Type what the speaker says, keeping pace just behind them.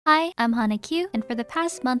Hi, I'm Hana Q, and for the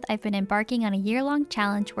past month I've been embarking on a year-long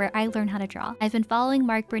challenge where I learn how to draw. I've been following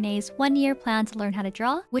Mark Bernay's one-year plan to learn how to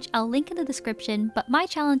draw, which I'll link in the description, but my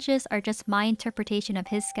challenges are just my interpretation of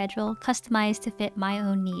his schedule, customized to fit my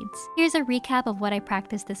own needs. Here's a recap of what I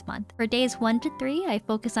practiced this month. For days 1 to 3, I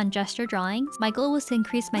focused on gesture drawings. My goal was to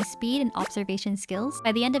increase my speed and observation skills.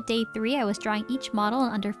 By the end of day 3, I was drawing each model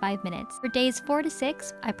in under 5 minutes. For days 4 to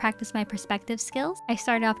 6, I practiced my perspective skills. I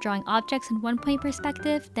started off drawing objects in 1-point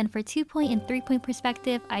perspective. Then for 2-point and 3-point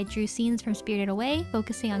perspective, I drew scenes from Spirited Away,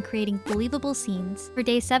 focusing on creating believable scenes. For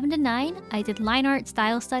days 7 to 9, I did line art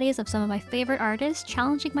style studies of some of my favorite artists,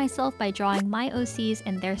 challenging myself by drawing my OCs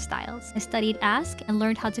and their styles. I studied Ask and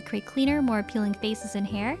learned how to create cleaner, more appealing faces and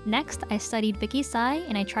hair. Next, I studied Vicky Sai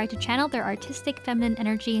and I tried to channel their artistic feminine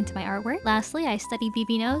energy into my artwork. Lastly, I studied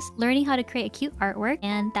BB Nose, learning how to create a cute artwork,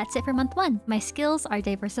 and that's it for month 1. My skills are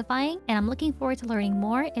diversifying, and I'm looking forward to learning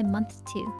more in month 2.